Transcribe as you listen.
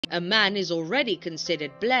A man is already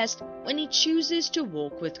considered blessed when he chooses to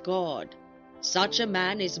walk with God. Such a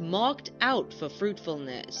man is marked out for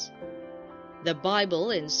fruitfulness. The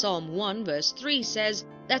Bible in Psalm 1 verse 3 says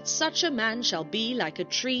that such a man shall be like a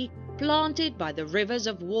tree planted by the rivers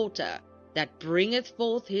of water, that bringeth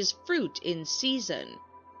forth his fruit in season.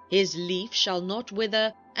 His leaf shall not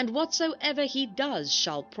wither, and whatsoever he does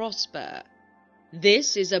shall prosper.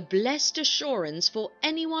 This is a blessed assurance for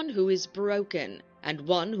anyone who is broken, and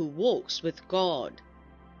one who walks with God.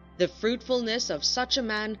 The fruitfulness of such a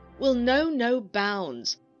man will know no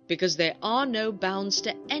bounds, because there are no bounds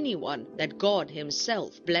to anyone that God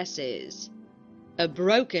himself blesses. A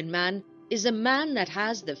broken man is a man that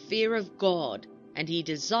has the fear of God, and he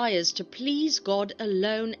desires to please God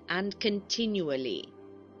alone and continually.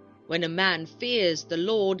 When a man fears the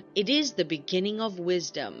Lord, it is the beginning of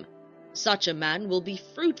wisdom. Such a man will be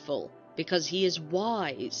fruitful because he is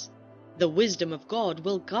wise. The wisdom of God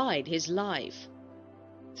will guide his life.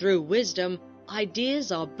 Through wisdom,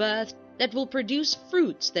 ideas are birthed that will produce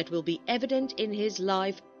fruits that will be evident in his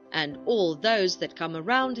life, and all those that come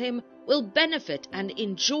around him will benefit and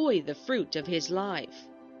enjoy the fruit of his life.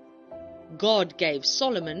 God gave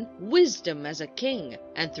Solomon wisdom as a king,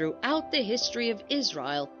 and throughout the history of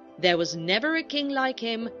Israel, there was never a king like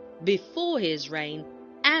him before his reign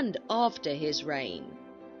and after his reign.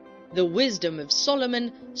 The wisdom of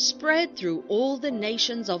Solomon spread through all the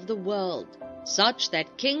nations of the world, such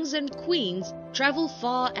that kings and queens travel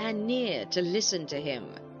far and near to listen to him.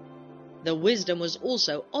 The wisdom was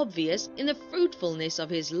also obvious in the fruitfulness of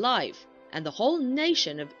his life and the whole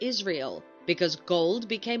nation of Israel, because gold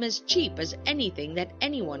became as cheap as anything that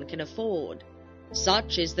anyone can afford.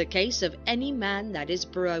 Such is the case of any man that is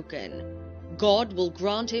broken. God will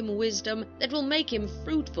grant him wisdom that will make him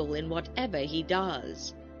fruitful in whatever he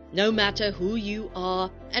does, no matter who you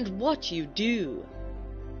are and what you do.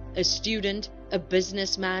 A student, a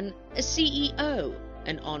businessman, a CEO,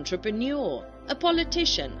 an entrepreneur, a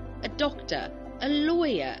politician, a doctor, a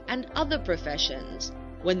lawyer, and other professions.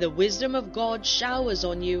 When the wisdom of God showers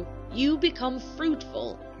on you, you become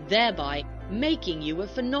fruitful, thereby making you a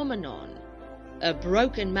phenomenon. A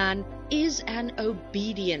broken man is an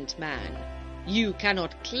obedient man. You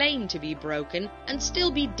cannot claim to be broken and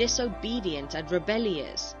still be disobedient and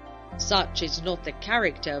rebellious. Such is not the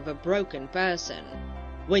character of a broken person.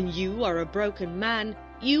 When you are a broken man,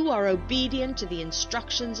 you are obedient to the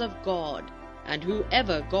instructions of God and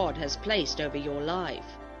whoever God has placed over your life.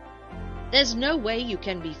 There's no way you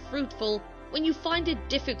can be fruitful when you find it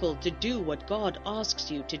difficult to do what God asks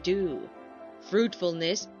you to do.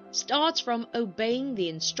 Fruitfulness starts from obeying the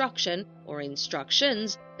instruction or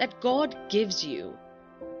instructions that God gives you.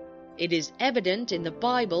 It is evident in the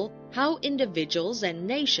Bible how individuals and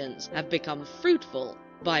nations have become fruitful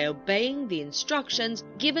by obeying the instructions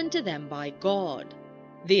given to them by God.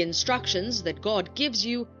 The instructions that God gives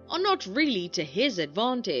you are not really to his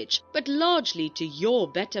advantage, but largely to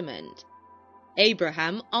your betterment.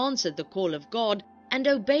 Abraham answered the call of God and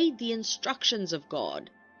obeyed the instructions of God.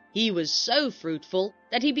 He was so fruitful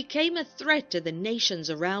that he became a threat to the nations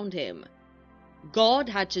around him. God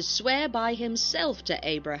had to swear by himself to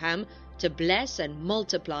Abraham to bless and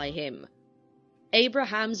multiply him.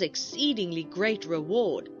 Abraham's exceedingly great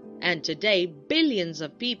reward, and today billions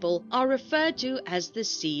of people are referred to as the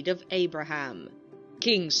seed of Abraham.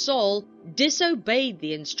 King Saul disobeyed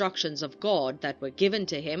the instructions of God that were given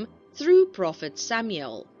to him through prophet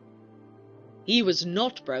Samuel. He was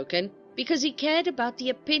not broken because he cared about the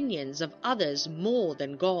opinions of others more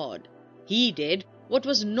than God. He did what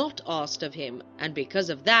was not asked of him, and because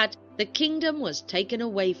of that, the kingdom was taken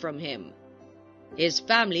away from him. His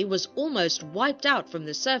family was almost wiped out from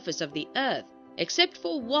the surface of the earth, except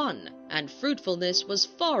for one, and fruitfulness was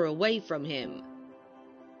far away from him.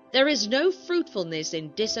 There is no fruitfulness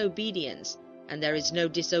in disobedience, and there is no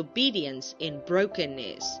disobedience in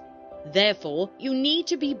brokenness. Therefore, you need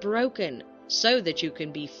to be broken so that you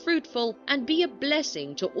can be fruitful and be a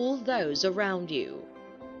blessing to all those around you.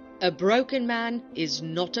 A broken man is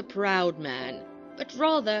not a proud man, but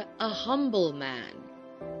rather a humble man.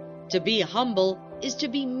 To be humble is to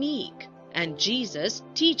be meek, and Jesus,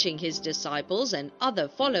 teaching his disciples and other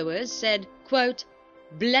followers, said, quote,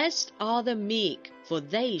 "Blessed are the meek, for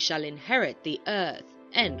they shall inherit the earth."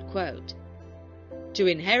 End quote. To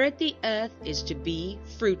inherit the earth is to be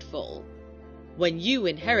fruitful. When you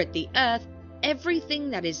inherit the earth,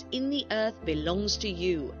 everything that is in the earth belongs to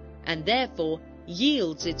you, and therefore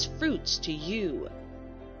yields its fruits to you.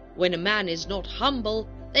 When a man is not humble,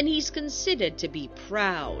 then he's considered to be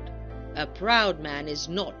proud. A proud man is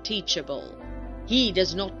not teachable. He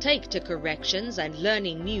does not take to corrections and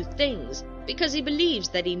learning new things because he believes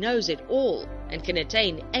that he knows it all and can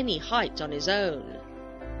attain any height on his own.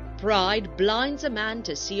 Pride blinds a man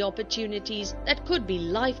to see opportunities that could be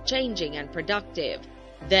life-changing and productive,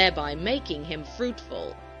 thereby making him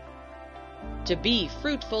fruitful. To be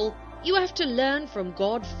fruitful, you have to learn from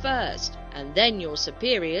God first, and then your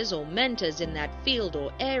superiors or mentors in that field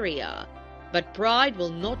or area. But pride will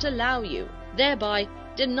not allow you, thereby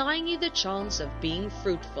denying you the chance of being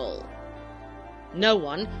fruitful. No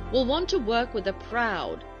one will want to work with a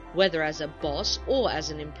proud, whether as a boss or as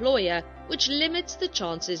an employer, which limits the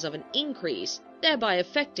chances of an increase, thereby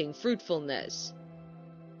affecting fruitfulness.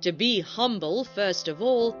 To be humble, first of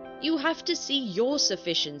all, you have to see your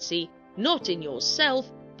sufficiency not in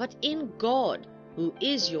yourself, but in God, who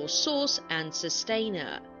is your source and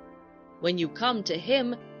sustainer. When you come to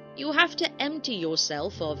Him, you have to empty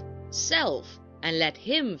yourself of self and let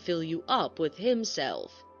Him fill you up with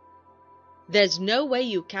Himself. There's no way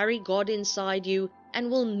you carry God inside you and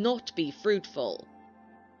will not be fruitful.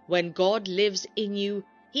 When God lives in you,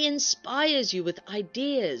 He inspires you with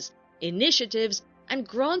ideas, initiatives, and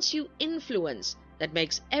grants you influence that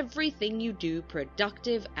makes everything you do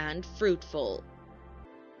productive and fruitful.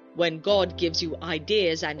 When God gives you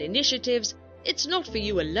ideas and initiatives, it's not for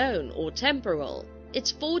you alone or temporal,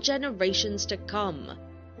 it's for generations to come.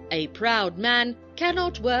 A proud man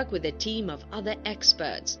cannot work with a team of other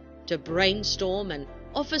experts to brainstorm and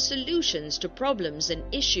offer solutions to problems and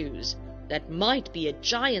issues that might be a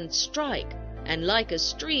giant strike and, like a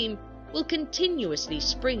stream, will continuously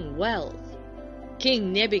spring wealth.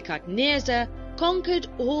 King Nebuchadnezzar conquered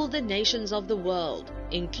all the nations of the world,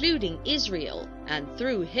 including Israel, and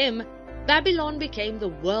through him, Babylon became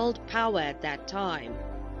the world power at that time.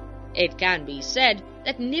 It can be said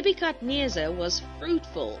that Nebuchadnezzar was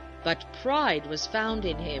fruitful, but pride was found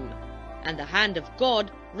in him, and the hand of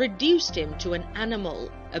God reduced him to an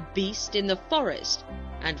animal, a beast in the forest,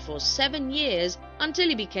 and for 7 years, until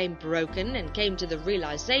he became broken and came to the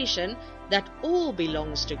realization that all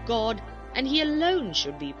belongs to God and He alone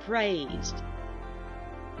should be praised.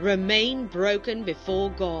 Remain broken before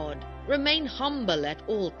God, remain humble at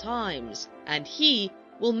all times, and He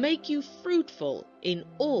will make you fruitful in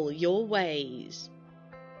all your ways.